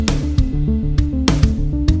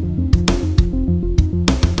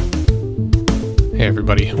Hey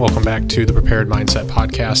everybody, welcome back to the Prepared Mindset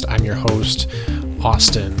Podcast. I'm your host,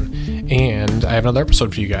 Austin, and I have another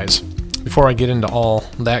episode for you guys. Before I get into all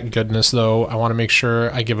that goodness though, I want to make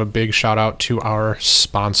sure I give a big shout out to our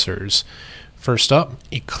sponsors. First up,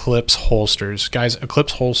 Eclipse Holsters. Guys,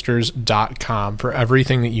 eclipseholsters.com for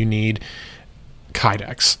everything that you need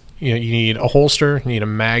Kydex. You need a holster, you need a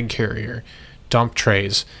mag carrier, dump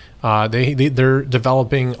trays. They're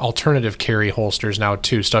developing alternative carry holsters now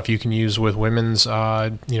too. Stuff you can use with women's,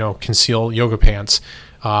 conceal yoga pants.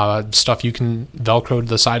 Stuff you can Velcro to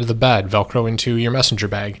the side of the bed, Velcro into your messenger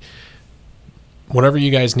bag. Whatever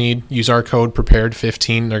you guys need, use our code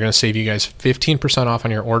PREPARED15. They're going to save you guys 15% off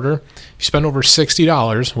on your order. If you spend over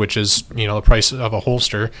 $60, which is the price of a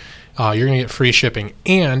holster, you're going to get free shipping.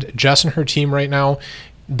 And Jess and her team right now,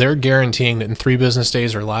 they're guaranteeing that in 3 business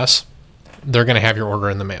days or less, they're going to have your order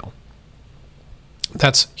in the mail.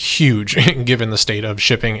 That's huge given the state of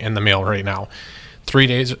shipping in the mail right now. 3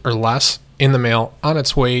 days or less in the mail on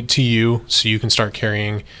its way to you so you can start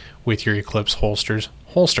carrying with your Eclipse Holsters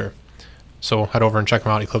holster. So head over and check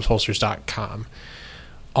them out, eclipseholsters.com.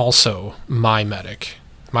 Also, MyMedic.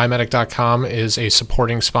 MyMedic.com is a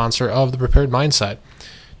supporting sponsor of the Prepared Mindset.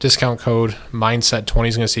 Discount code MINDSET20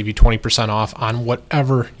 is going to save you 20% off on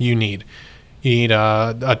whatever you need. You need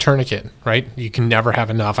a tourniquet, right? You can never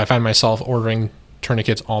have enough. I find myself ordering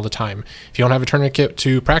tourniquets all the time. If you don't have a tourniquet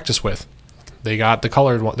to practice with, they got the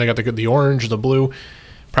colored one. They got the orange, the blue.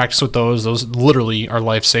 Practice with those. Those literally are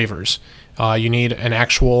lifesavers. You need an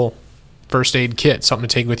actual first aid kit, something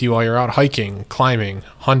to take with you while you're out hiking, climbing,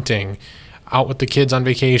 hunting, out with the kids on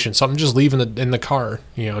vacation, something just leave in the car,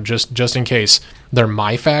 just in case. Their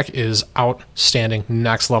MyFac is outstanding,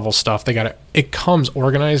 next level stuff. It comes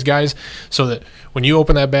organized, guys, so that when you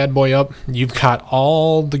open that bad boy up, you've got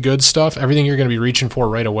all the good stuff. Everything you're going to be reaching for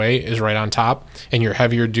right away is right on top, and your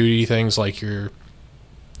heavier duty things like your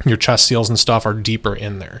chest seals and stuff are deeper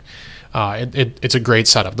in there. It's a great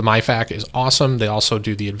setup. The MyFac is awesome. They also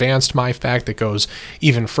do the advanced MyFac that goes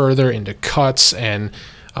even further into cuts and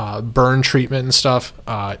burn treatment and stuff.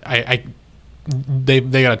 They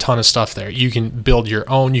got a ton of stuff there. You can build your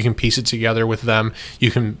own. You can piece it together with them.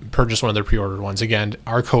 You can purchase one of their pre-ordered ones. Again,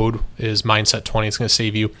 our code is MINDSET20. It's going to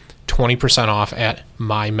save you 20% off at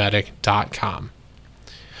mymedic.com.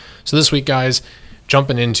 So this week, guys,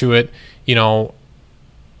 jumping into it,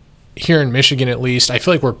 here in Michigan, at least, I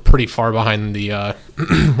feel like we're pretty far behind the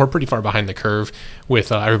curve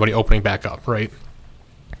with everybody opening back up, right?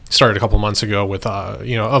 Started a couple months ago with,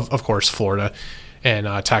 of course, Florida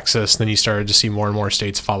and Texas. Then you started to see more and more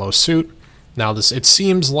states follow suit. Now, it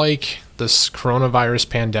seems like this coronavirus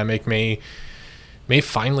pandemic may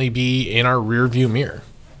finally be in our rearview mirror.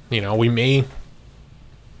 We may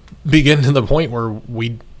be getting to the point where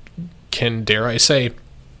we can, dare I say,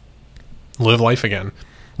 live life again,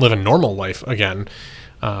 live a normal life again.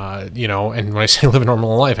 And when I say live a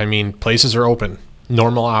normal life, I mean places are open,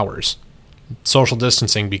 normal hours. Social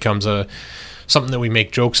distancing becomes something that we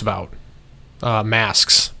make jokes about.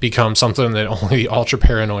 Masks become something that only the ultra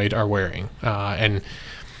paranoid are wearing. And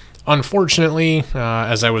unfortunately,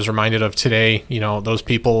 as I was reminded of today, those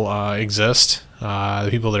people exist. The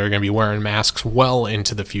people that are going to be wearing masks well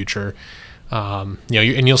into the future. And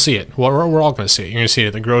you'll see it. We're all going to see it. You're going to see it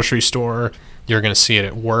at the grocery store. You're going to see it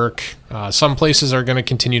at work. Some places are going to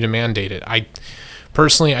continue to mandate it.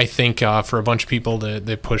 Personally, I think for a bunch of people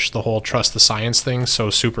that push the whole trust the science thing so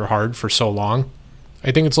super hard for so long,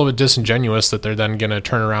 I think it's a little bit disingenuous that they're then going to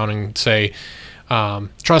turn around and say,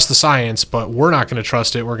 trust the science, but we're not going to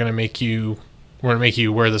trust it. We're going to make you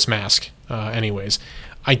wear this mask anyways.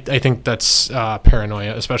 I think that's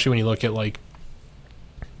paranoia, especially when you look at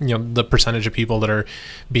the percentage of people that are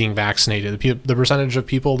being vaccinated, the percentage of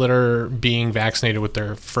people that are being vaccinated with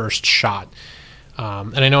their first shot.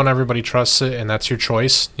 And I know not everybody trusts it, and that's your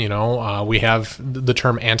choice. We have the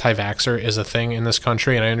term anti-vaxxer is a thing in this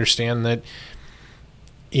country, and I understand that,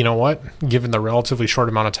 given the relatively short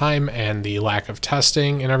amount of time and the lack of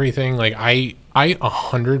testing and everything, I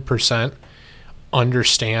 100%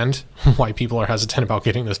 understand why people are hesitant about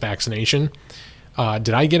getting this vaccination.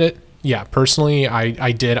 Did I get it? Yeah, personally,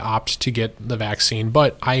 I did opt to get the vaccine,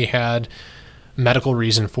 but I had medical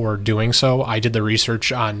reason for doing so. I did the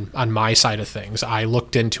research on my side of things. I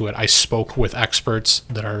looked into it. I spoke with experts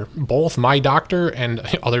that are both my doctor and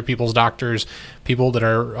other people's doctors, people that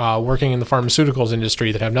are working in the pharmaceuticals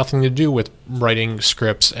industry that have nothing to do with writing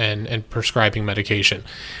scripts and prescribing medication.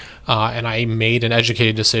 And I made an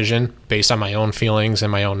educated decision based on my own feelings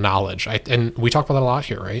and my own knowledge. And we talk about that a lot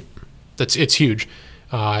here, right? It's huge.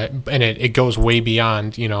 And it goes way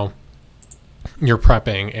beyond, your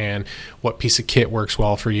prepping and what piece of kit works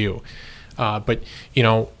well for you. But,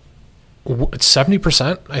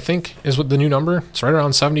 70%, I think, is what the new number. It's right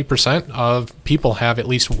around 70% of people have at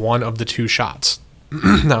least one of the two shots.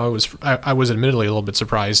 Now, I was admittedly a little bit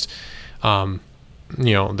surprised,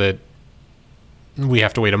 that we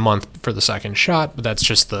have to wait a month for the second shot, but that's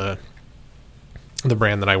just the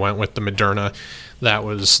brand that I went with, the Moderna.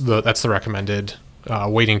 That's the recommended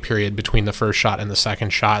waiting period between the first shot and the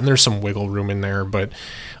second shot, and there's some wiggle room in there, but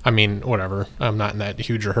I mean, whatever. I'm not in that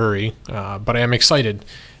huge a hurry, but I am excited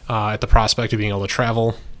at the prospect of being able to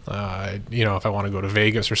travel. If I want to go to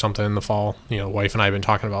Vegas or something in the fall, wife and I have been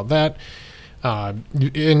talking about that.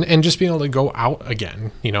 And just being able to go out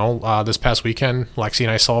again. This past weekend, Lexi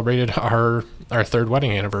and I celebrated our third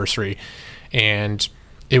wedding anniversary, and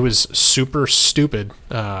it was super stupid.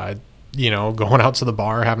 Going out to the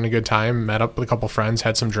bar, having a good time, met up with a couple friends,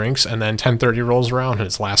 had some drinks, and then 10:30 rolls around and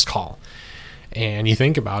it's last call. And you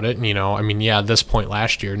think about it, at this point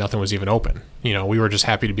last year, nothing was even open. We were just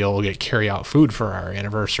happy to be able to get carry out food for our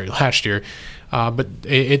anniversary last year. But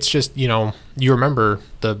it's just, you remember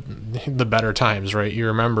the better times, right? You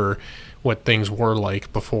remember what things were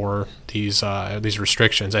like before these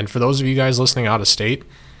restrictions. And for those of you guys listening out of state,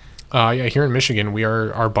 here in Michigan,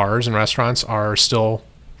 our bars and restaurants are still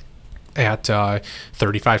at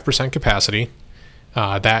 35% capacity.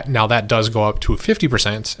 That does go up to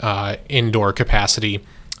 50% indoor capacity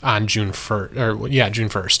on June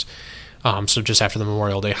 1st. So just after the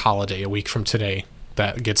Memorial Day holiday, a week from today,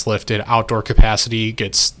 that gets lifted. Outdoor capacity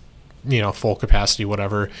gets, full capacity,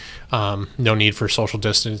 whatever. No need for social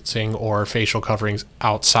distancing or facial coverings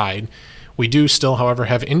outside. We do still, however,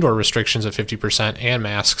 have indoor restrictions at 50% and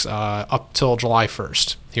masks up till July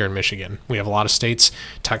 1st here in Michigan. We have a lot of states.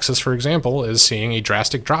 Texas, for example, is seeing a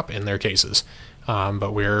drastic drop in their cases.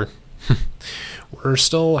 But we're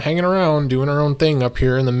still hanging around, doing our own thing up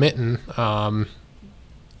here in the mitten.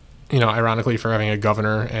 Ironically, for having a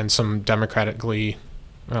governor and some democratically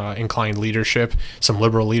inclined leadership, some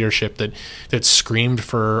liberal leadership that screamed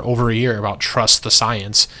for over a year about trust the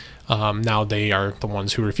science. Now they are the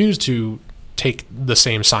ones who refuse to take the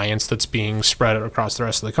same science that's being spread across the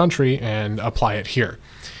rest of the country and apply it here.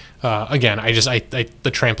 Again,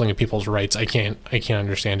 the trampling of people's rights, I can't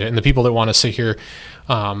understand it. And the people that want to sit here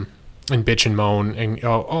and bitch and moan and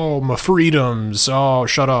my freedoms,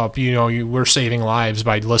 shut up, we're saving lives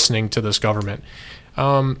by listening to this government.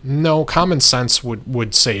 No, common sense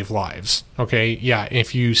would save lives. Okay, yeah,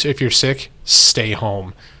 if you're sick, stay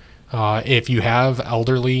home. If you have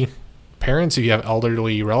elderly parents, if you have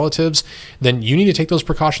elderly relatives, then you need to take those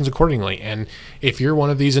precautions accordingly. And if you're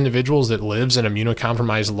one of these individuals that lives an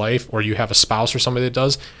immunocompromised life, or you have a spouse or somebody that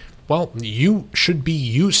does, well, you should be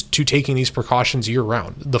used to taking these precautions year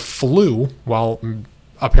round. The flu, while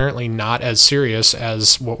apparently not as serious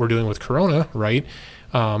as what we're doing with corona, right?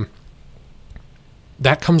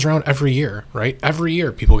 That comes around every year, right? Every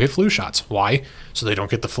year people get flu shots. Why? So they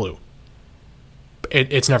don't get the flu.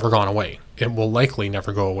 It's never gone away. It will likely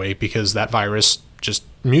never go away because that virus just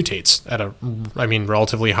mutates at a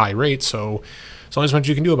relatively high rate. So there's only so much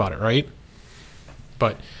you can do about it, right?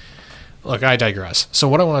 But look, I digress. So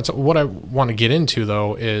what I want to get into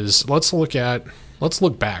though is let's look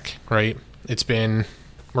back, right?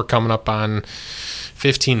 We're coming up on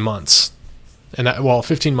 15 months, and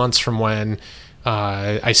 15 months from when.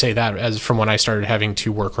 I say that as from when I started having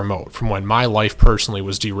to work remote, from when my life personally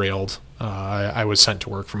was derailed. I was sent to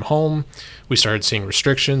work from home. We started seeing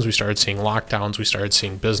restrictions. We started seeing lockdowns. We started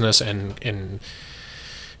seeing business and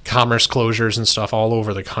commerce closures and stuff all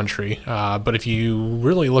over the country. But if you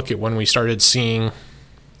really look at when we started seeing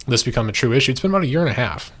this become a true issue, it's been about a year and a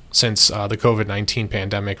half since the COVID-19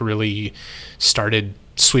 pandemic really started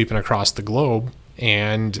sweeping across the globe,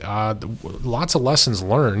 and lots of lessons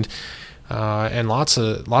learned. And lots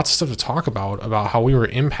of stuff to talk about how we were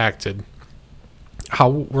impacted, how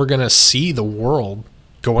we're going to see the world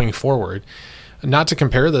going forward. Not to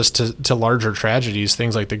compare this to larger tragedies,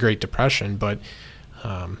 things like the Great Depression, but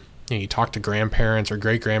you talk to grandparents or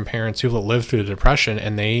great-grandparents, people that lived through the Depression,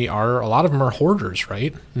 and a lot of them are hoarders,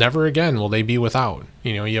 right? Never again will they be without.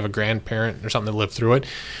 You have a grandparent or something that lived through it.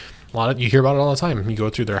 You hear about it all the time. You go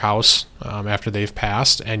through their house after they've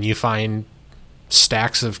passed, and you find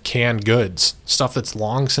stacks of canned goods, stuff that's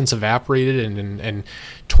long since evaporated and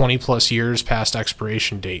 20 plus years past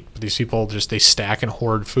expiration date. But these people they stack and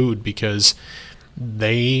hoard food because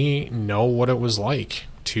they know what it was like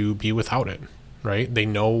to be without it, right? They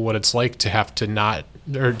know what it's like to have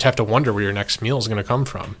to wonder where your next meal is going to come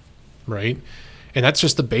from, right? And that's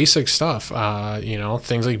just the basic stuff,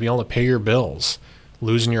 things like being able to pay your bills,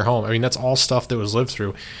 losing your home. That's all stuff that was lived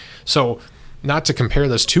through. So not to compare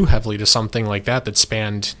this too heavily to something like that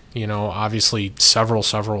spanned, obviously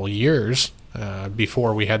several years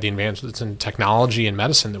before we had the advancements in technology and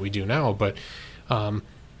medicine that we do now. But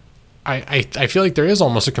I feel like there is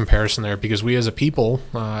almost a comparison there, because we as a people,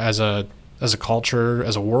 as a culture,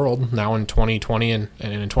 as a world, now in 2020 and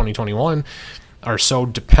in 2021, are so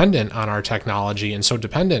dependent on our technology and so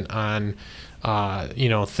dependent on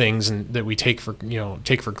things that we take for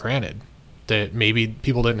granted, that maybe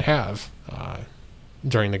people didn't have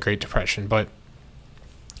during the Great Depression. But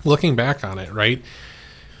looking back on it, right,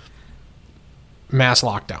 mass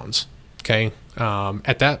lockdowns, okay,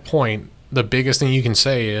 at that point, the biggest thing you can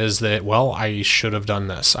say is that, well, I should have done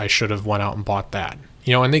this, I should have went out and bought that,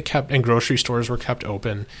 and grocery stores were kept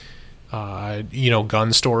open.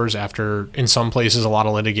 Gun stores, after in some places a lot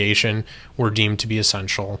of litigation, were deemed to be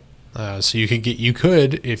essential. So you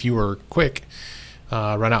could, if you were quick,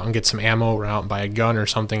 run out and get some ammo, run out and buy a gun or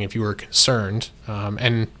something if you were concerned.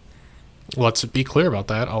 And let's be clear about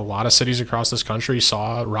that. A lot of cities across this country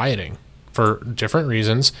saw rioting for different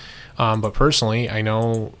reasons. But personally, I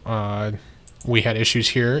know we had issues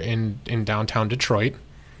here in downtown Detroit.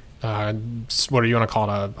 What do you want to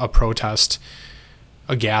call it? A protest,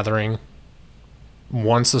 a gathering.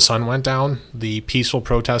 Once the sun went down, the peaceful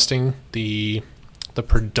protesting, the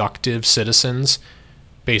productive citizens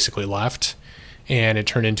basically left, and it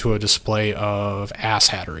turned into a display of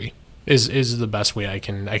asshattery. Is the best way I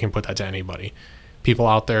can put that to anybody. People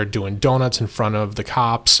out there doing donuts in front of the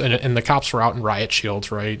cops, and the cops were out in riot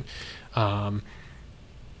shields, right?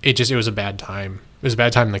 It was a bad time. It was a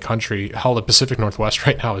bad time in the country. Hell, the Pacific Northwest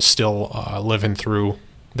right now is still living through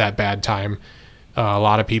that bad time. A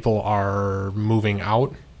lot of people are moving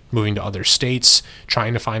to other states,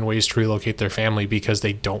 trying to find ways to relocate their family because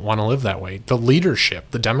they don't want to live that way.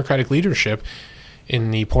 The Democratic leadership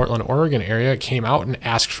in the Portland, Oregon area came out and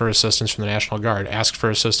asked for assistance from the National Guard, asked for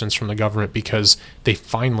assistance from the government, because they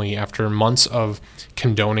finally, after months of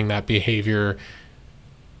condoning that behavior,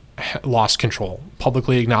 lost control.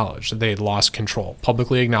 Publicly acknowledged that they had lost control.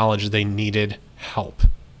 Publicly acknowledged they needed help.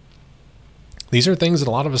 These are things that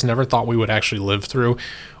a lot of us never thought we would actually live through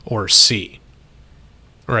or see,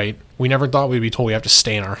 right? We never thought we'd be told we have to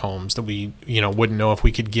stay in our homes, that we, wouldn't know if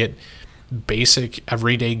we could get basic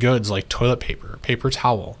everyday goods like toilet paper, paper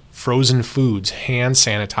towel, frozen foods, hand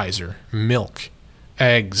sanitizer, milk,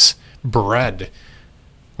 eggs, bread.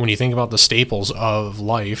 When you think about the staples of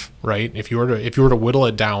life, right? If you were to whittle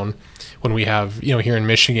it down, when we have, here in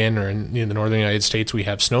Michigan or in the northern United States, we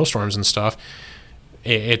have snowstorms and stuff.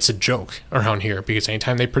 It's a joke around here, because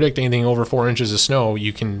anytime they predict anything over 4 inches of snow,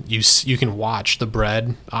 you can watch the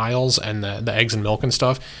bread aisles and the eggs and milk and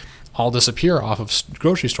stuff all disappear off of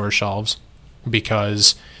grocery store shelves,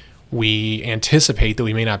 because we anticipate that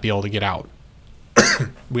we may not be able to get out.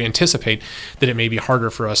 We anticipate that it may be harder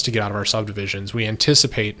for us to get out of our subdivisions. We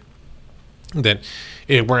anticipate that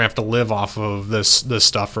we're gonna have to live off of this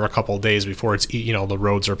stuff for a couple of days before it's, the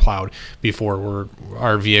roads are plowed, before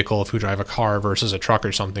our vehicle, if we drive a car versus a truck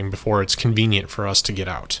or something, before it's convenient for us to get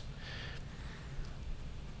out.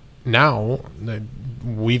 Now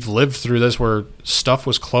we've lived through this where stuff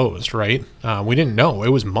was closed, right? We didn't know. It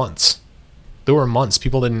was months. There were months.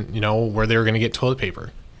 People didn't know where they were going to get toilet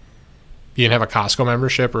paper. You didn't have a Costco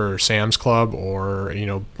membership or Sam's Club or,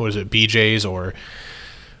 what is it, BJ's or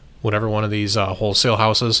whatever one of these wholesale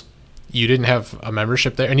houses. You didn't have a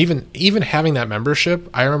membership there. And even having that membership,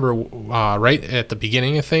 I remember right at the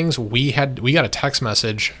beginning of things, we got a text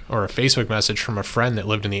message or a Facebook message from a friend that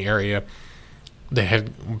lived in the area that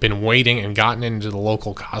had been waiting and gotten into the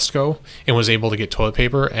local Costco and was able to get toilet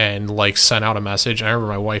paper and sent out a message. And I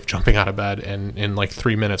remember my wife jumping out of bed and in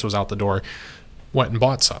 3 minutes was out the door, went and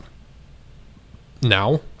bought some.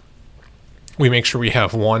 Now we make sure we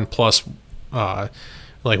have one plus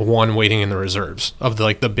one waiting in the reserves of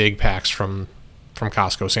the big packs from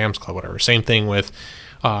Costco, Sam's Club, whatever. Same thing with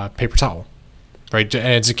paper towel, right?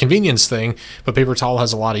 And it's a convenience thing, but paper towel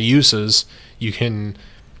has a lot of uses. You can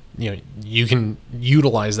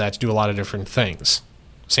utilize that to do a lot of different things.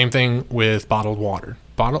 Same thing with bottled water.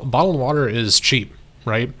 Bottled water is cheap,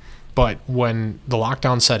 right? But when the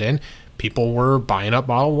lockdown set in, people were buying up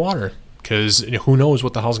bottled water because who knows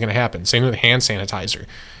what the hell's going to happen. Same with hand sanitizer.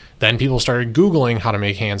 Then people started Googling how to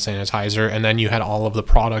make hand sanitizer, and then you had all of the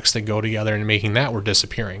products that go together in making that were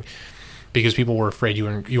disappearing because people were afraid you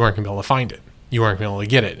weren't going to be able to find it. You weren't going to be able to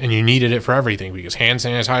get it, and you needed it for everything because hand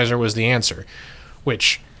sanitizer was the answer,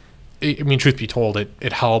 which, I mean, truth be told,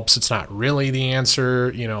 it helps. It's not really the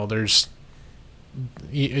answer. There's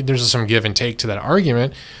some give and take to that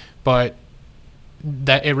argument, but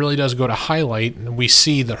that it really does go to highlight, and we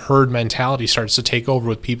see the herd mentality starts to take over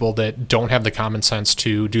with people that don't have the common sense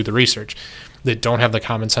to do the research, that don't have the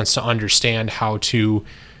common sense to understand how to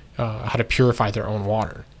purify their own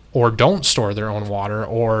water, or don't store their own water,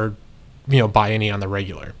 or buy any on the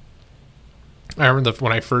regular. I remember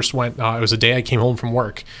when I first went, it was a day I came home from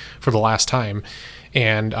work for the last time,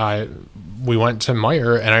 and we went to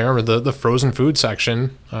Meijer, and I remember the frozen food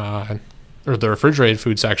section, or the refrigerated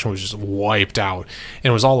food section, was just wiped out,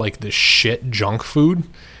 and it was all like this shit junk food,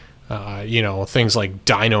 things like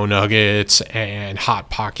Dino Nuggets and Hot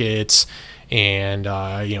Pockets and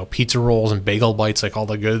pizza rolls and bagel bites, like all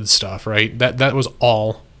the good stuff, right? That was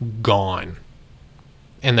all gone.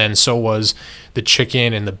 And then so was the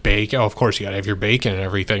chicken and the bacon. Oh, of course you gotta have your bacon and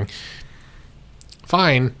everything.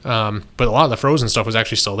 Fine, but a lot of the frozen stuff was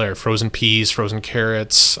actually still there. Frozen peas, frozen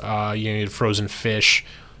carrots, frozen fish.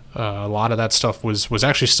 A lot of that stuff was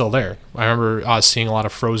actually still there. I remember seeing a lot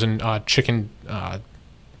of frozen chicken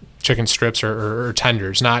strips or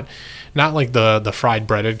tenders, not like the fried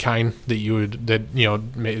breaded kind that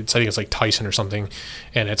I think it's like Tyson or something,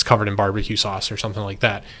 and it's covered in barbecue sauce or something like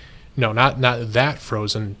that. No, not that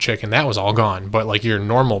frozen chicken. That was all gone. But like your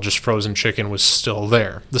normal just frozen chicken was still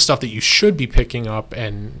there. The stuff that you should be picking up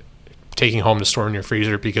and taking home to store in your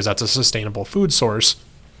freezer because that's a sustainable food source,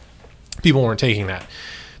 people weren't taking that.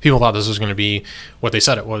 People thought this was going to be what they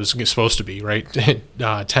said it was supposed to be, right?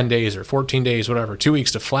 10 days or 14 days, whatever, 2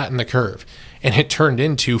 weeks to flatten the curve. And it turned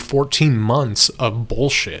into 14 months of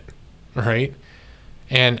bullshit, right?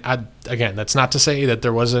 And again, that's not to say that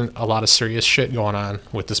there wasn't a lot of serious shit going on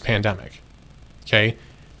with this pandemic. Okay?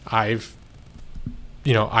 I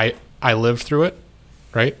lived through it,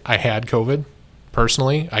 right? I had COVID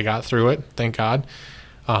personally. I got through it, thank God.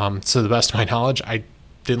 To the best of my knowledge, I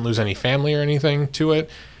didn't lose any family or anything to it.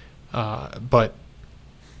 But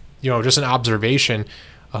just an observation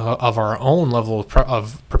of our own level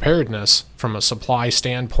of preparedness from a supply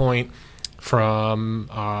standpoint, from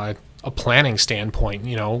a planning standpoint.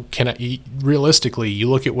 Realistically, you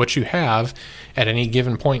look at what you have at any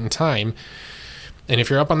given point in time, and if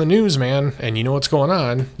you're up on the news, man, and you know what's going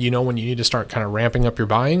on, when you need to start kind of ramping up your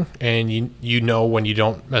buying, and when you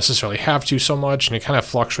don't necessarily have to so much, and it kind of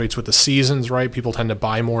fluctuates with the seasons, right? People tend to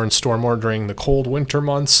buy more and store more during the cold winter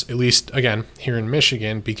months, at least, again, here in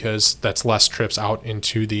Michigan, because that's less trips out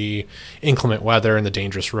into the inclement weather and the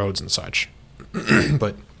dangerous roads and such.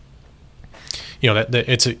 But, that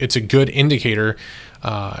it's a good indicator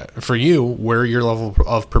for you where your level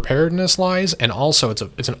of preparedness lies, and also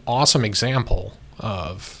it's an awesome example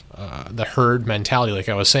of the herd mentality, like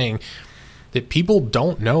I was saying, that people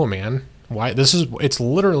don't know, man. Why it's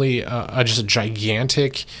literally just a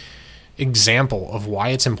gigantic example of why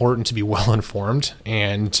it's important to be well informed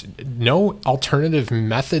and know alternative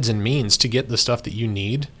methods and means to get the stuff that you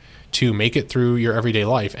need to make it through your everyday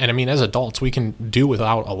life. And I mean, as adults, we can do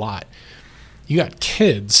without a lot. You got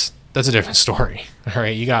kids, that's a different story. All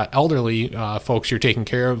right, you got elderly folks you're taking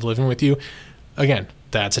care of living with you. Again,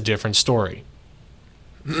 that's a different story.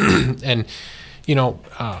 And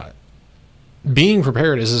being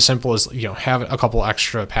prepared is as simple as have a couple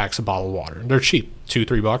extra packs of bottled water. They're cheap,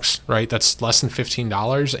 $2-3, right? That's less than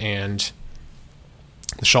 $15, and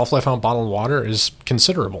the shelf life on bottled water is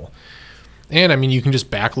considerable. And I mean, you can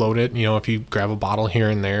just backload it. If you grab a bottle here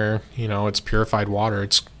and there, it's purified water.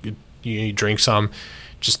 You drink some.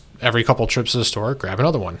 Just every couple trips to the store, grab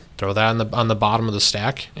another one. Throw that on the bottom of the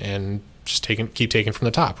stack, and just keep taking from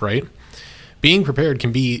the top, right? Being prepared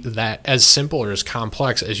can be that as simple or as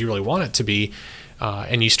complex as you really want it to be,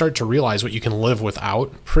 and you start to realize what you can live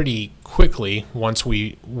without pretty quickly once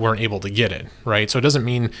we weren't able to get it, right? So it doesn't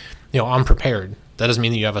mean, I'm prepared. That doesn't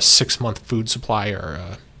mean that you have a 6-month food supply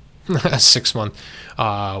or a 6-month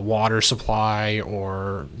water supply,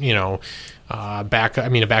 or a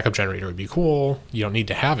backup generator would be cool. You don't need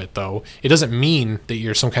to have it, though. It doesn't mean that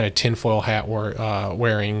you're some kind of tinfoil hat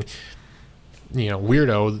wearing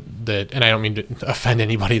weirdo that, and I don't mean to offend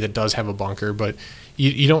anybody that does have a bunker, but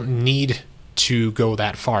you don't need to go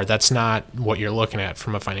that far. That's not what you're looking at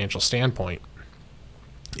from a financial standpoint.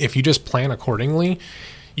 If you just plan accordingly,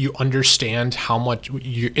 you understand how much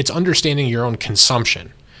it's understanding your own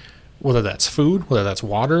consumption, whether that's food, whether that's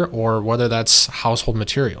water, or whether that's household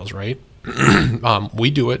materials, right? We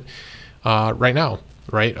do it right now,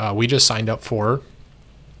 right? We just signed up for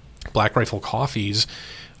Black Rifle Coffee's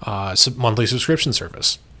monthly subscription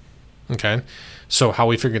service. Okay, so how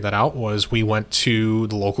we figured that out was we went to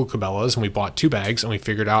the local Cabela's and we bought 2 bags, and we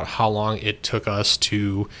figured out how long it took us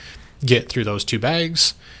to get through those 2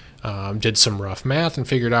 bags, did some rough math, and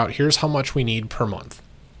figured out here's how much we need per month.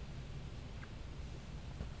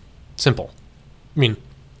 Simple. I mean,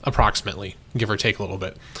 approximately, give or take a little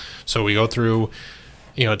bit. So we go through,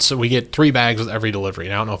 we get 3 bags with every delivery.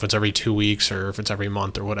 And I don't know if it's every 2 weeks or if it's every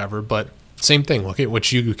month or whatever, but same thing. Look at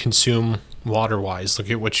what you consume water-wise. Look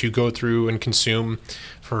at what you go through and consume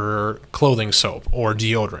for clothing soap or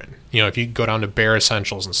deodorant. If you go down to bare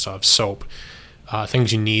essentials and stuff, soap,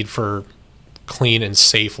 things you need for clean and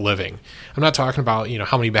safe living. I'm not talking about,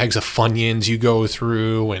 how many bags of Funyuns you go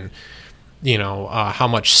through and, how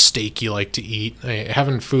much steak you like to eat.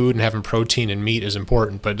 Having food and having protein and meat is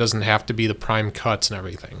important, but it doesn't have to be the prime cuts and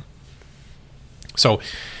everything. So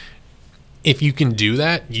if you can do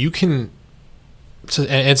that, you can,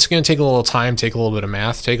 and it's going to take a little time, take a little bit of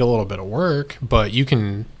math, take a little bit of work, but you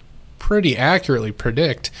can pretty accurately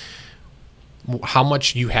predict how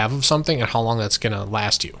much you have of something and how long that's going to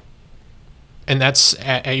last you. And that's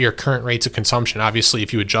at your current rates of consumption. Obviously,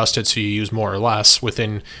 if you adjust it so you use more or less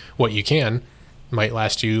within what you can, it might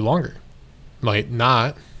last you longer. Might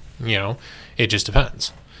not, it just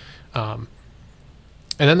depends. And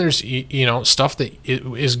then there's, stuff that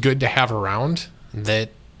is good to have around that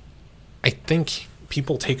I think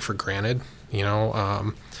people take for granted,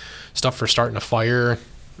 stuff for starting a fire,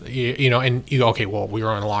 and you go, okay, well, we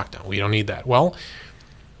were on a lockdown. We don't need that. Well,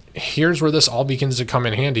 here's where this all begins to come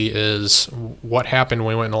in handy is what happened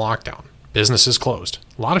when we went into lockdown. Businesses closed.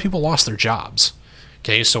 A lot of people lost their jobs.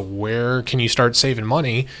 Okay, so where can you start saving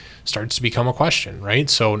money starts to become a question, right?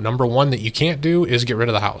 So number one that you can't do is get rid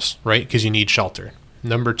of the house, right? Because you need shelter.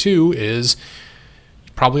 Number 2 is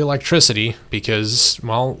probably electricity because,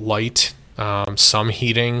 well, light, some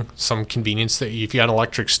heating, some convenience that if you had an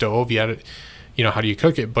electric stove, you had, how do you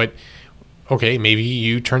cook it? But okay, maybe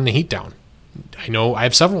you turn the heat down. I know I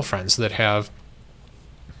have several friends that have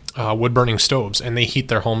wood-burning stoves, and they heat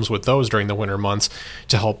their homes with those during the winter months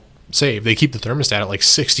to help save. They keep the thermostat at like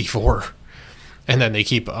 64, and then they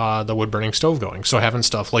keep the wood-burning stove going. So having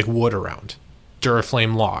stuff like wood around,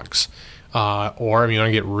 Duraflame logs, or if you want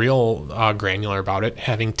to get real granular about it,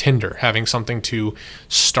 having tinder, having something to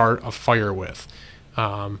start a fire with.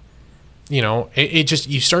 It just,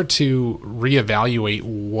 you start to reevaluate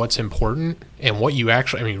what's important and what you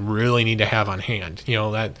actually, really need to have on hand.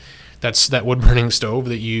 That's that wood burning stove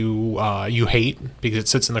that you hate because it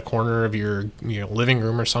sits in the corner of your living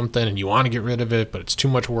room or something, and you want to get rid of it, but it's too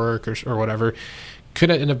much work or whatever. Could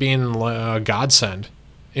end up being a godsend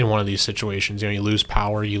in one of these situations. You lose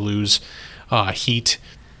power, you lose heat,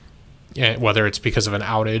 whether it's because of an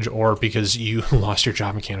outage or because you lost your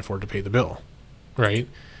job and can't afford to pay the bill, right?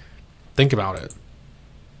 Think about it.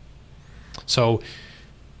 So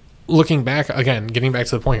looking back, again, getting back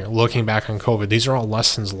to the point here, looking back on COVID, these are all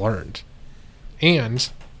lessons learned. And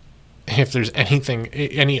if there's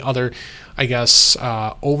any other,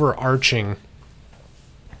 overarching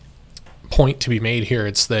point to be made here,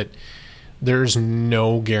 it's that there's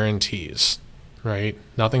no guarantees, right?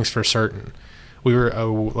 Nothing's for certain. We were,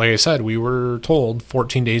 like I said, we were told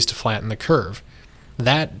 14 days to flatten the curve.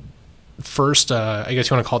 That first, I guess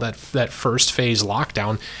you want to call that first phase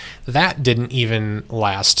lockdown, that didn't even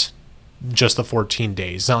last just the 14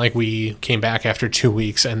 days. It's not like we came back after 2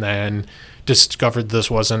 weeks and then discovered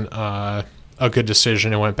this wasn't a good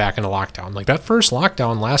decision and went back into lockdown. Like that first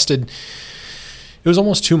lockdown lasted, it was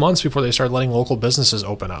almost 2 months before they started letting local businesses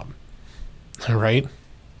open up, right?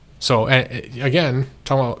 So again,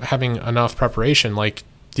 talking about having enough preparation, like,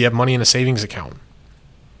 do you have money in a savings account?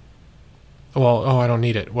 Well, I don't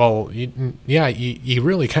need it. Well, you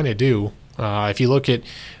really kind of do. If you look at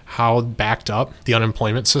how backed up the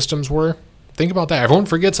unemployment systems were, think about that. Everyone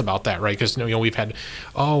forgets about that, right? Because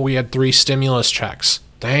we had 3 stimulus checks.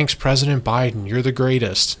 Thanks, President Biden. You're the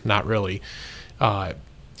greatest. Not really.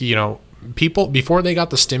 People before they got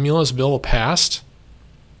the stimulus bill passed,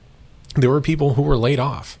 there were people who were laid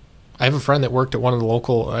off. I have a friend that worked at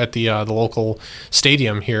the local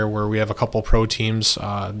stadium here where we have a couple pro teams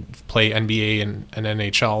play NBA and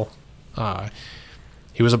NHL.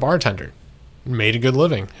 He was a bartender, made a good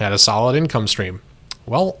living, had a solid income stream.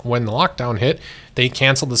 Well, when the lockdown hit, they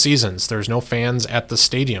canceled the seasons. There's no fans at the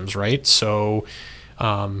stadiums, right? So,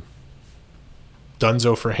 dunzo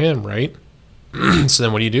for him, right? So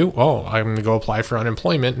then what do? Oh, I'm going to go apply for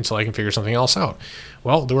unemployment until I can figure something else out.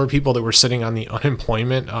 Well, there were people that were sitting on the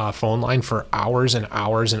unemployment phone line for hours and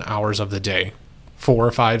hours and hours of the day, 4,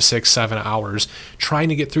 5, 6, 7 hours, trying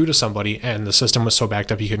to get through to somebody, and the system was so backed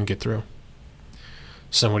up you couldn't get through.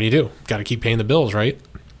 So then what do? Got to keep paying the bills, right?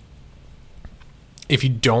 If you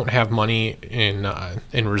don't have money in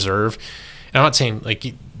reserve, and I'm not saying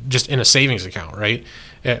like just in a savings account, right?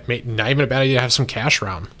 Not even a bad idea to have some cash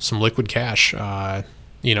around, some liquid cash,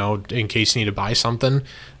 in case you need to buy something.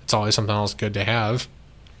 It's always something else good to have.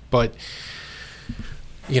 But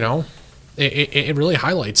you know, it really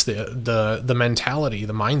highlights the mentality,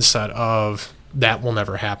 the mindset of that will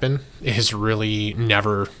never happen is really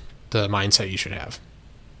never the mindset you should have.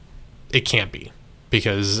 It can't be,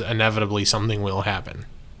 because inevitably something will happen.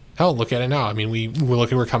 Hell, look at it now. I mean,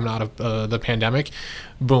 we're coming out of the pandemic.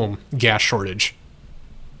 Boom, gas shortage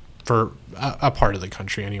for a part of the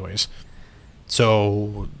country anyways.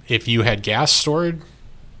 So if you had gas stored,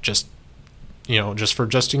 just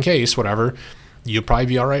just in case, whatever, you'll probably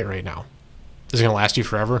be all right now. Is it going to last you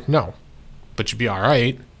forever? No, but you'd be all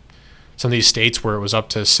right. Some of these states where it was up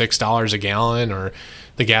to $6 a gallon, or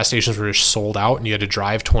the gas stations were just sold out and you had to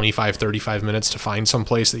drive 25, 35 minutes to find some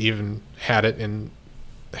place that even had it and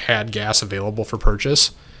had gas available for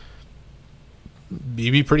purchase,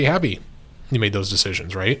 you'd be pretty happy you made those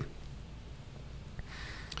decisions, right?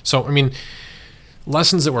 So, I mean,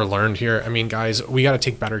 lessons that were learned here. I mean, guys, we got to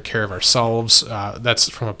take better care of ourselves. That's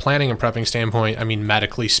from a planning and prepping standpoint. I mean,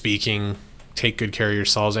 medically speaking, take good care of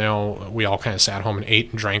yourselves. I know we all kind of sat home and ate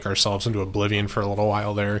and drank ourselves into oblivion for a little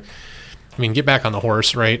while there. I mean, get back on the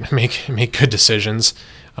horse, right? Make good decisions.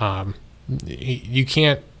 You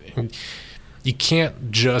can't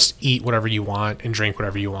just eat whatever you want and drink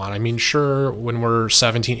whatever you want. I mean, sure, when we're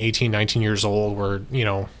 17, 18, 19 years old, we're,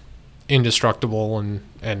 indestructible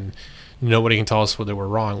and nobody can tell us whether we're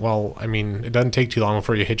wrong. Well, I mean, it doesn't take too long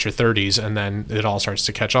before you hit your 30s and then it all starts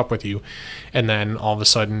to catch up with you. And then all of a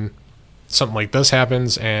sudden something like this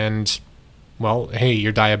happens and, well, hey,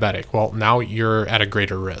 you're diabetic. Well, now you're at a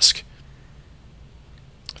greater risk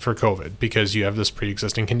for COVID because you have this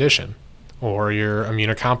pre-existing condition, or you're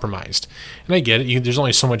immunocompromised. And I get it. There's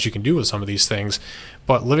only so much you can do with some of these things,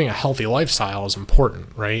 but living a healthy lifestyle is important,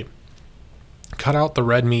 right? Cut out the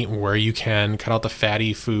red meat where you can, cut out the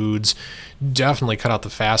fatty foods, definitely cut out the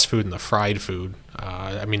fast food and the fried food.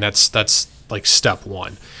 I mean, that's like step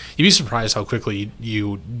one. You'd be surprised how quickly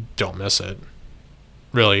you don't miss it.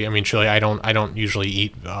 Really, I mean, truly, I don't usually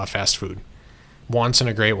eat fast food. Once in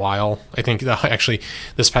a great while. I think actually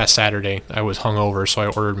this past Saturday I was hungover, so I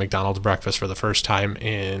ordered McDonald's breakfast for the first time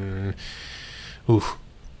in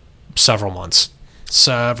several months.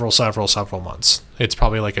 Several months. It's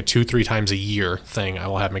probably like a 2-3 times a year thing. I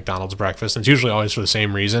will have McDonald's breakfast. And it's usually always for the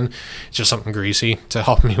same reason. It's just something greasy to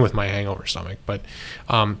help me with my hangover stomach. But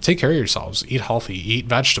take care of yourselves. Eat healthy. Eat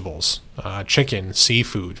vegetables, chicken,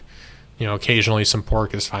 seafood. Occasionally some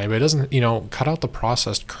pork is fine, but it doesn't. Cut out the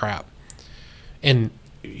processed crap. And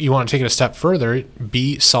you want to take it a step further,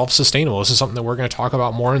 be self-sustainable. This is something that we're going to talk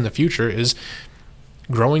about more in the future, is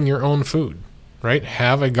growing your own food, right?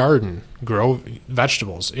 Have a garden, grow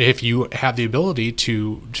vegetables. If you have the ability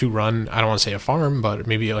to run, I don't want to say a farm, but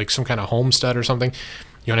maybe like some kind of homestead or something.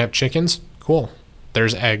 You want to have chickens? Cool.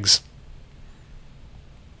 There's eggs.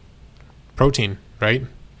 Protein, right?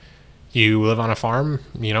 You live on a farm,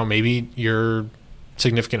 maybe your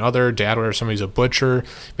significant other, dad, or somebody's a butcher,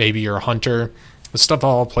 maybe you're a hunter. This stuff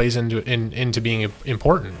all plays into being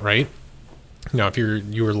important, right? If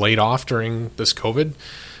you were laid off during this COVID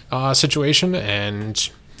situation, and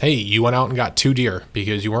hey, you went out and got 2 deer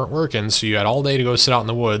because you weren't working, so you had all day to go sit out in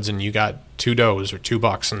the woods, and you got 2 does or 2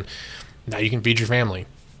 bucks, and now you can feed your family,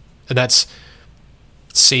 and that's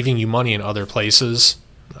saving you money in other places.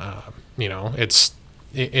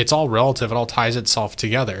 It's all relative. It all ties itself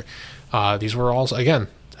together. These were all, again,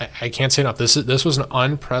 I can't say enough. This was an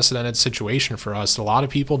unprecedented situation for us. A lot of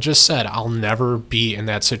people just said, I'll never be in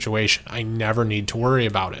that situation. I never need to worry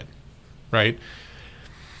about it, right?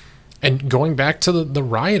 And going back to the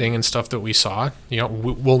rioting and stuff that we saw,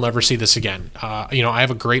 we'll never see this again. I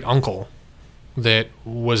have a great uncle that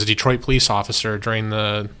was a Detroit police officer during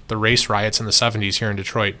the race riots in the 70s here in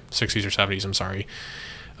Detroit, 60s or 70s, I'm sorry.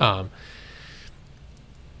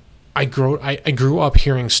 I grew up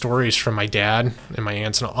hearing stories from my dad and my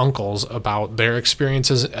aunts and uncles about their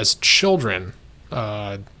experiences as children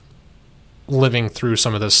living through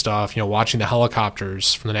some of this stuff, watching the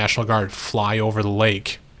helicopters from the National Guard fly over the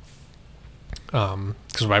lake.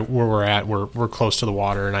 Because where we're at, we're close to the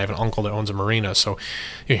water, and I have an uncle that owns a marina. So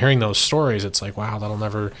you're hearing those stories, it's like, wow, that'll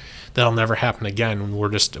never happen again.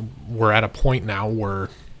 We're at a point now where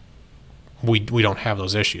we don't have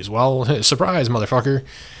those issues. Well, surprise, motherfucker.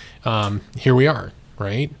 Here we are,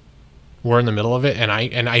 right? We're in the middle of it, and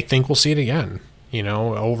I think we'll see it again,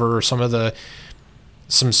 over some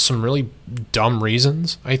really dumb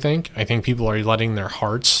reasons. I think people are letting their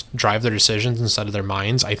hearts drive their decisions instead of their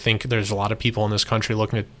minds. I think there's a lot of people in this country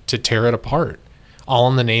looking to tear it apart, all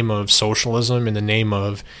in the name of socialism, in the name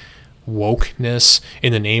of wokeness,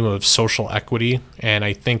 in the name of social equity. And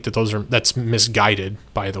I think that's misguided,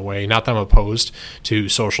 by the way. Not that I'm opposed to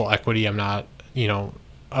social equity. I'm not,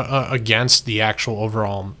 against the actual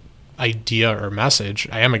overall idea or message.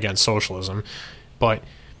 I am against socialism, but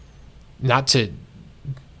not to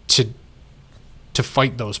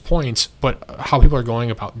fight those points, but how people are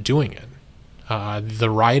going about doing it. The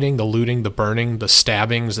rioting, the looting, the burning, the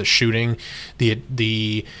stabbings, the shooting,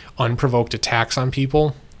 the unprovoked attacks on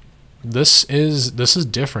people. This is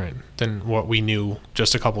different than what we knew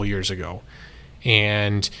just a couple years ago.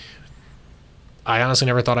 And I honestly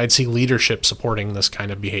never thought I'd see leadership supporting this kind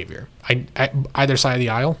of behavior. Either side of the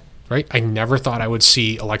aisle, right? I never thought I would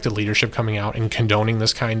see elected leadership coming out and condoning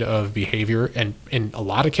this kind of behavior, and in a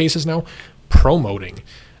lot of cases now, promoting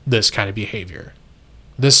this kind of behavior.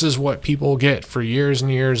 This is what people get for years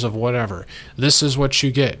and years of whatever. This is what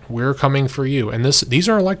you get. We're coming for you. And these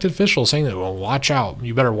are elected officials saying that, well, watch out.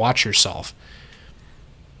 You better watch yourself.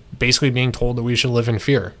 Basically being told that we should live in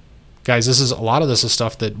fear. Guys, a lot of this is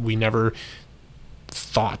stuff that we never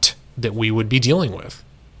thought that we would be dealing with.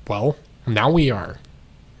 Well, now we are.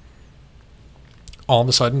 All of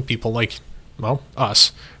a sudden, people like, well,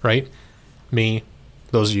 us, right? Me,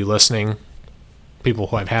 those of you listening, people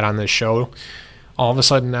who I've had on this show, all of a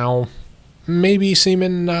sudden now maybe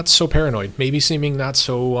seeming not so paranoid, maybe seeming not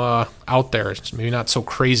so out there, maybe not so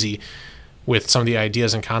crazy with some of the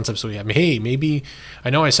ideas and concepts that we have. Hey, maybe, I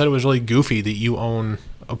know I said it was really goofy that you own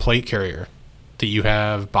a plate carrier, that you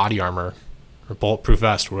have body armor or bulletproof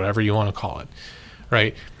vest, or whatever you want to call it,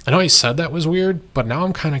 right? I know I said that was weird, but now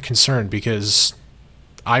I'm kind of concerned because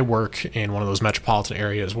I work in one of those metropolitan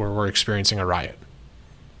areas where we're experiencing a riot.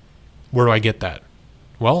 Where do I get that?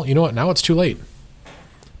 Well, you know what? Now it's too late.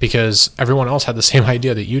 Because everyone else had the same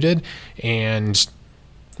idea that you did, and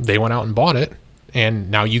they went out and bought it, and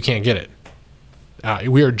now you can't get it.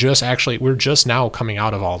 We're just now coming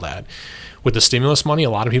out of all that. With the stimulus money, a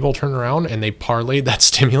lot of people turned around and they parlayed that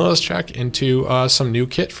stimulus check into some new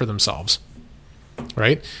kit for themselves,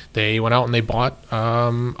 right? They went out and they bought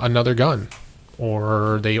another gun,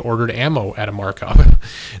 or they ordered ammo at a markup.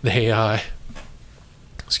 They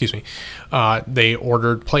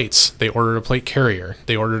ordered plates. They ordered a plate carrier.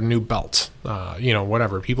 They ordered a new belt.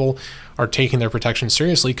 Whatever. People are taking their protection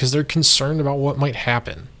seriously because they're concerned about what might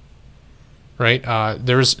happen. Right?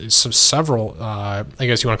 There's several, I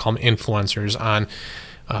guess you want to call them influencers on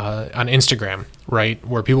Instagram, right?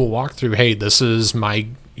 Where people walk through, hey, this is my,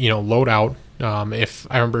 loadout. If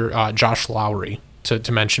I remember Josh Lowry,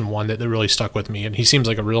 to mention one that really stuck with me, and he seems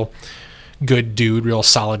like a real good dude, real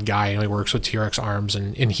solid guy, and he works with TRX Arms,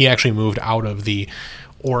 and he actually moved out of the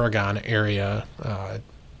Oregon area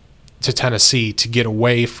to Tennessee to get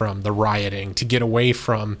away from the rioting, to get away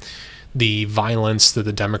from the violence that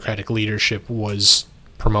the Democratic leadership was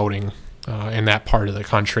promoting in that part of the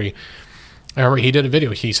country. I remember he did a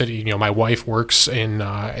video. He said, my wife works in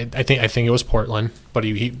I think it was Portland, but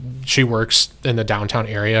she works in the downtown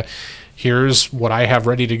area. Here's what I have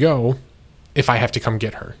ready to go if I have to come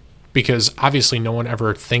get her. Because obviously no one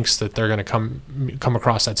ever thinks that they're going to come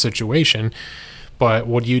across that situation. But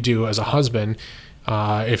what do you do as a husband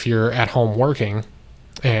if you're at home working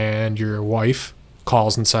and your wife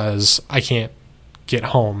calls and says, I can't get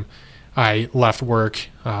home. I left work.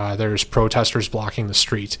 There's protesters blocking the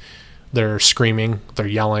street. They're screaming, they're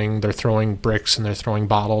yelling, they're throwing bricks and they're throwing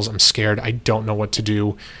bottles. I'm scared. I don't know what to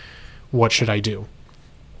do. What should I do?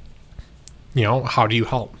 How do you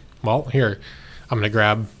help? Well, here, I'm going to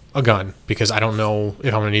grab a gun because I don't know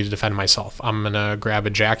if I'm going to need to defend myself. I'm going to grab a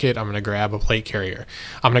jacket. I'm going to grab a plate carrier.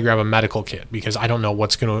 I'm going to grab a medical kit because I don't know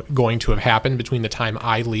what's going to have happened between the time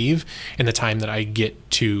I leave and the time that I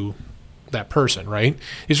get to that person, right?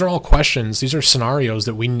 These are all questions. These are scenarios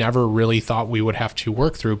that we never really thought we would have to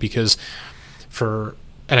work through because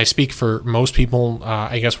and I speak for most people,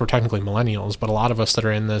 I guess we're technically millennials, but a lot of us that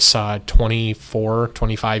are in this 24,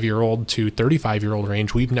 25-year-old to 35-year-old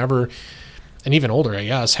range, we've never, and even older, I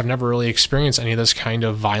guess, have never really experienced any of this kind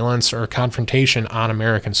of violence or confrontation on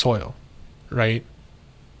American soil, right?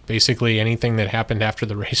 Basically, anything that happened after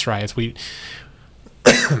the race riots,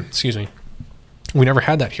 excuse me, we never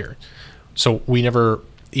had that here. So we never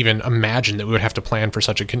even imagined that we would have to plan for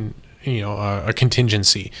such a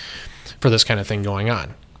contingency for this kind of thing going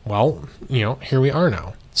on. Well, here we are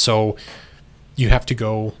now. So you have to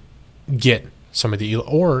go get some of the,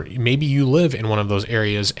 or maybe you live in one of those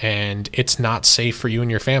areas and it's not safe for you and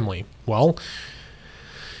your family. Well,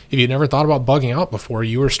 if you never thought about bugging out before,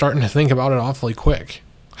 you were starting to think about it awfully quick.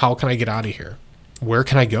 How can I get out of here? Where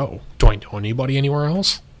can I go? Do I know anybody anywhere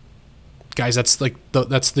else? Guys, that's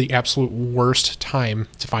the absolute worst time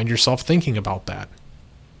to find yourself thinking about that.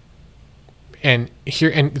 And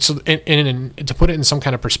to put it in some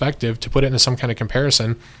kind of perspective, to put it in some kind of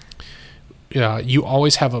comparison, you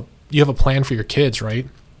always have a plan for your kids, right?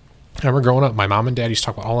 I remember growing up, my mom and dad used to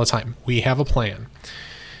talk about all the time, we have a plan.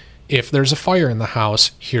 If there's a fire in the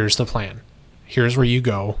house, here's the plan. Here's where you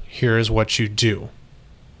go. Here's what you do.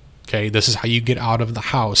 Okay, this is how you get out of the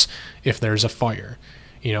house if there's a fire.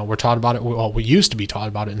 We're taught about it. Well, we used to be taught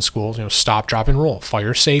about it in schools. Stop, drop, and roll.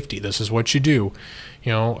 Fire safety. This is what you do.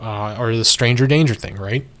 Or the stranger danger thing,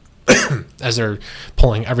 right? As they're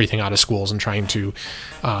pulling everything out of schools and trying to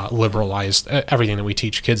liberalize everything that we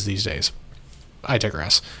teach kids these days. I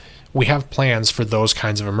digress. We have plans for those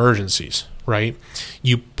kinds of emergencies, right?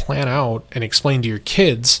 You plan out and explain to your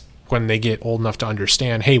kids when they get old enough to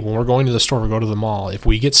understand, hey, when we're going to the store, we go to the mall. If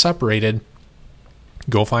we get separated,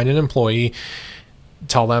 go find an employee,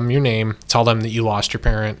 tell them your name, tell them that you lost your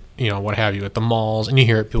parent, what have you, at the malls. And you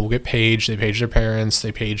hear it, people get paged, they page their parents,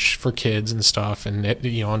 they page for kids and stuff. And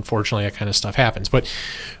unfortunately, that kind of stuff happens. But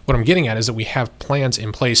what I'm getting at is that we have plans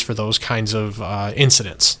in place for those kinds of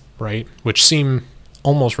incidents, right? Which seem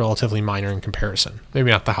almost relatively minor in comparison. Maybe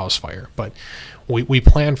not the house fire, but we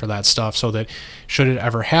plan for that stuff so that should it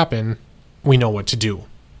ever happen, we know what to do.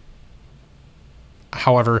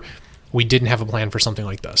 However, we didn't have a plan for something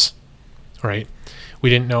like this, right? We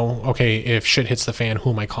didn't know, okay, if shit hits the fan, who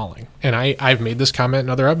am I calling? And I've made this comment in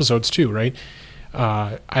other episodes too, right?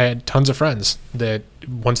 I had tons of friends that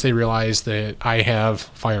once they realized that I have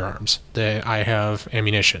firearms, that I have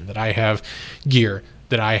ammunition, that I have gear,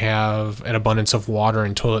 that I have an abundance of water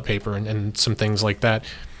and toilet paper and some things like that.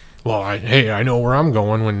 Well, I know where I'm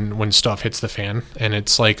going when stuff hits the fan. And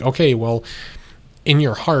it's like, okay, well, in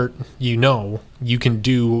your heart, you can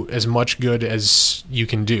do as much good as you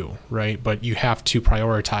can do, right? But you have to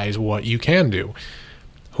prioritize what you can do,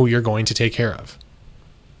 who you're going to take care of.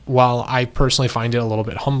 While I personally find it a little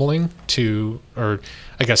bit humbling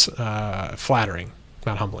flattering,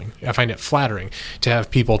 not humbling. I find it flattering to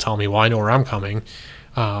have people tell me, well, I know where I'm coming,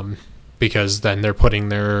 because then they're putting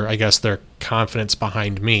their confidence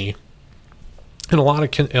behind me. In a lot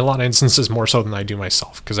of instances, more so than I do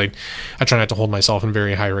myself, because I try not to hold myself in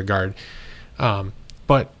very high regard.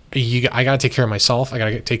 But I got to take care of myself. I got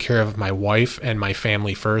to take care of my wife and my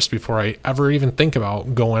family first before I ever even think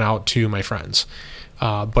about going out to my friends.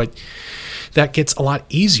 But that gets a lot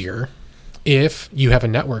easier if you have a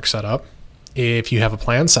network set up, if you have a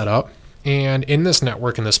plan set up, and in this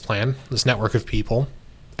network, in this plan, this network of people,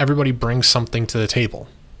 everybody brings something to the table.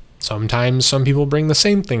 Sometimes some people bring the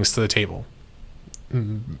same things to the table.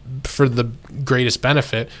 For the greatest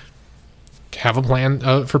benefit, have a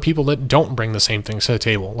plan for people that don't bring the same things to the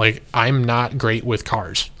table. Like, I'm not great with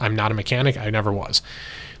cars. I'm not a mechanic. I never was.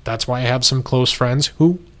 That's why I have some close friends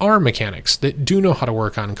who are mechanics that do know how to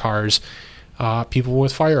work on cars. People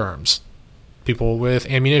with firearms, people with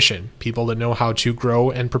ammunition, people that know how to grow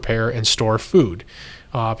and prepare and store food,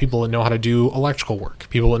 people that know how to do electrical work,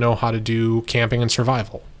 people that know how to do camping and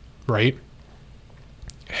survival, right?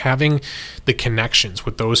 Having the connections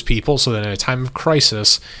with those people so that in a time of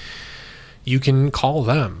crisis, you can call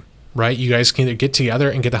them, right? You guys can either get together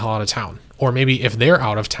and get the hell out of town. Or maybe if they're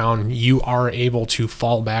out of town, you are able to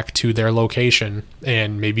fall back to their location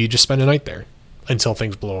and maybe you just spend a night there until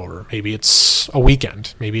things blow over. Maybe it's a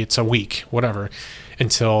weekend, maybe it's a week, whatever,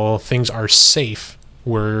 until things are safe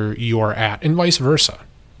where you are at, and vice versa,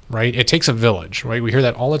 right? It takes a village, right? We hear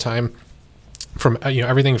that all the time from,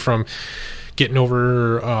 everything from getting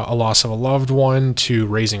over a loss of a loved one to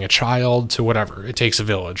raising a child to whatever. It takes a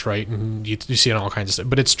village, right? And you see it in all kinds of stuff.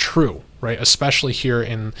 But it's true, right? Especially here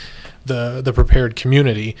in the prepared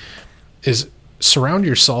community, is surround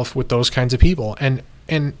yourself with those kinds of people and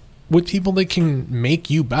with people that can make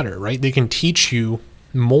you better, right? They can teach you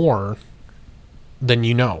more than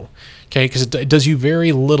you know, okay? Because it does you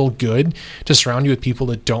very little good to surround you with people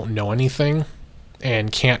that don't know anything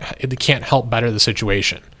and can't help better the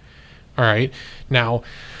situation. All right. Now,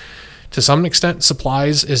 to some extent,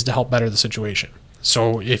 supplies is to help better the situation.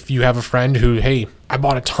 So if you have a friend who, hey, I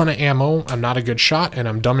bought a ton of ammo, I'm not a good shot, and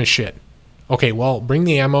I'm dumb as shit. Okay, well, bring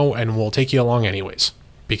the ammo and we'll take you along anyways,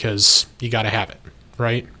 because you got to have it,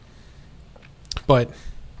 right? But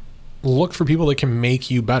look for people that can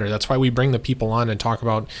make you better. That's why we bring the people on and talk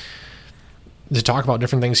about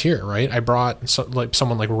different things here, right? I brought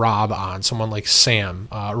someone like Rob on, someone like Sam,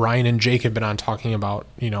 Ryan and Jake have been on talking about,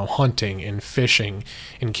 hunting and fishing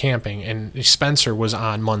and camping, and Spencer was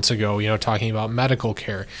on months ago, talking about medical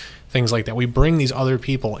care, things like that. We bring these other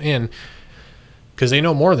people in because they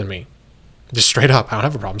know more than me. Just straight up, I don't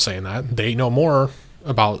have a problem saying that. They know more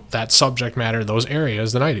about that subject matter, those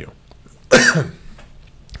areas, than I do.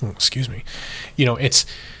 Excuse me. It's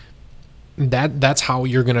that's how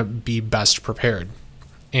you're going to be best prepared.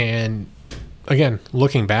 And again,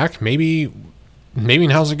 looking back, maybe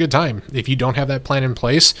now's a good time. If you don't have that plan in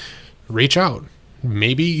place, reach out.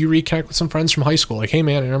 Maybe you reconnect with some friends from high school. Like, hey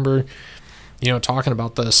man, I remember, talking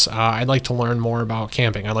about this. I'd like to learn more about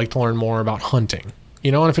camping. I'd like to learn more about hunting.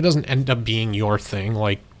 And if it doesn't end up being your thing,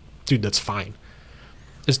 like, dude, that's fine.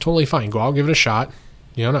 It's totally fine. Go out, give it a shot.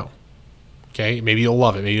 You don't know. Okay, maybe you'll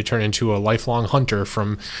love it. Maybe you turn into a lifelong hunter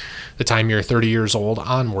from the time you're 30 years old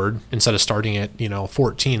onward instead of starting at,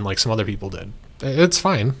 14 like some other people did. It's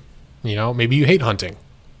fine. Maybe you hate hunting.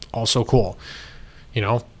 Also cool.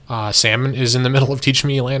 Sam is in the middle of teaching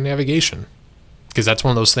me land navigation because that's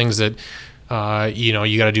one of those things that,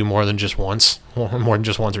 you got to do more than just once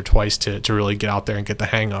or twice to really get out there and get the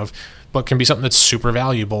hang of, but can be something that's super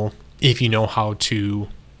valuable if you know how to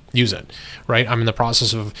use it, right? I'm in the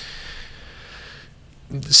process of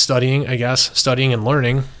studying and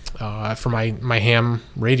learning for my ham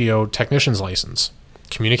radio technician's license.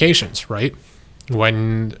 Communications, right?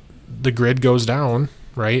 When the grid goes down,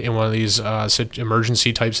 right, in one of these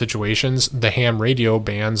emergency type situations, the ham radio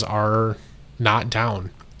bands are not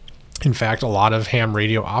down. In fact, a lot of ham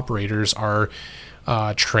radio operators are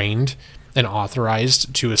trained and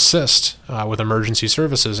authorized to assist with emergency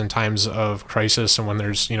services in times of crisis and when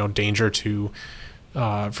there's danger to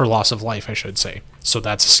for loss of life, I should say. So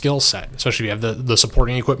that's a skill set, especially if you have the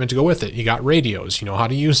supporting equipment to go with it. You got radios, you know how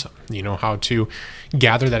to use them, you know how to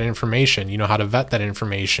gather that information, you know how to vet that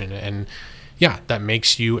information, and yeah, that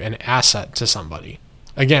makes you an asset to somebody.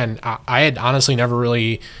 Again, I had honestly never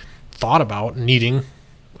really thought about needing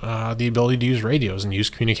the ability to use radios and use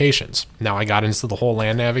communications. Now I got into the whole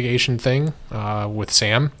land navigation thing with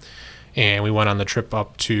Sam, and we went on the trip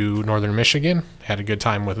up to northern Michigan, had a good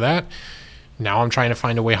time with that. Now I'm trying to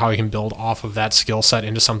find a way how I can build off of that skill set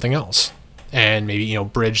into something else, and maybe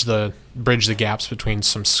bridge the gaps between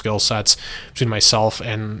some skill sets between myself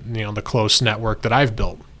and the close network that I've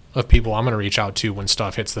built of people I'm going to reach out to when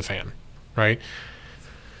stuff hits the fan, right?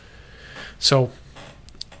 So,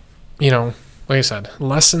 like I said,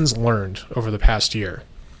 lessons learned over the past year.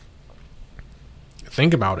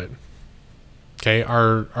 Think about it. Okay,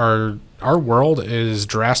 our world is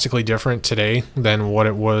drastically different today than what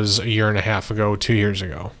it was a year and a half ago, 2 years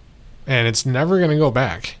ago. And it's never going to go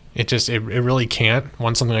back. It really can't.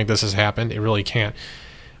 Once something like this has happened, it really can't.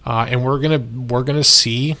 And we're going to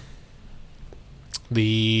see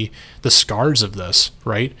the scars of this,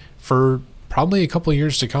 right? For probably a couple of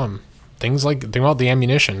years to come. Think about the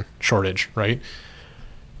ammunition shortage, right?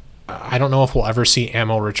 I don't know if we'll ever see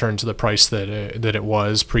ammo return to the price that it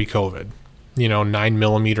was pre-COVID.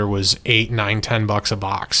 9mm was $8, $9, $10 a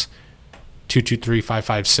box. 223,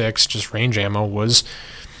 5.56, just range ammo was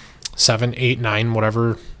 $7, $8, $9,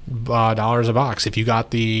 whatever dollars a box. If you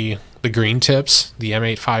got the green tips, the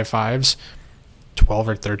M855s, 12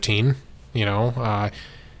 or 13, you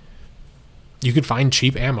could find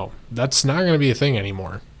cheap ammo. That's not going to be a thing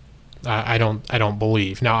anymore. I don't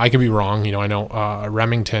believe. Now I could be wrong. I know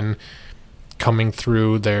Remington coming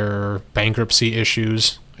through their bankruptcy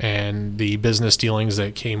issues and the business dealings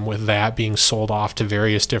that came with that being sold off to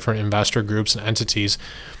various different investor groups and entities.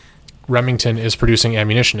 Remington is producing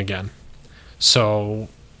ammunition again, so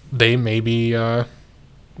they may be the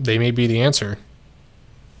answer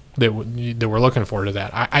that we're looking for to that.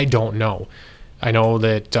 I don't know. I know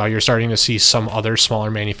that you're starting to see some other smaller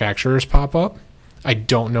manufacturers pop up. I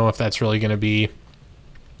don't know if that's really going to be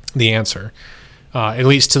the answer, at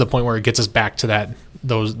least to the point where it gets us back to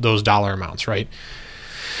those dollar amounts, right?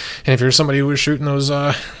 And if you're somebody who was shooting those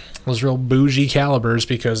real bougie calibers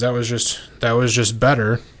because that was just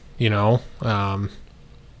better, you're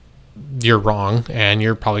wrong, and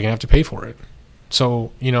you're probably gonna have to pay for it.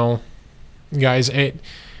 So guys, it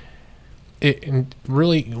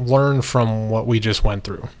really learn from what we just went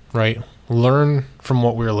through, right? Learn from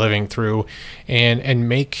what we're living through and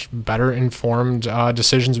make better informed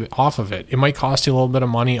decisions off of it. It might cost you a little bit of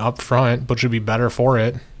money up front, but you'll be better for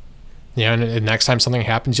it. Yeah, and next time something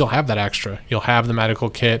happens, you'll have that extra. You'll have the medical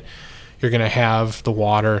kit. You're going to have the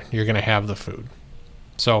water. You're going to have the food.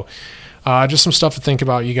 So just some stuff to think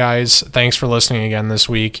about, you guys. Thanks for listening again this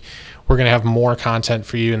week. We're going to have more content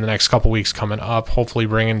for you in the next couple weeks coming up, hopefully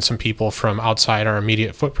bringing some people from outside our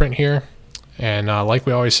immediate footprint here. And like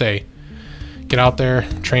we always say, get out there,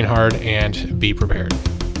 train hard, and be prepared.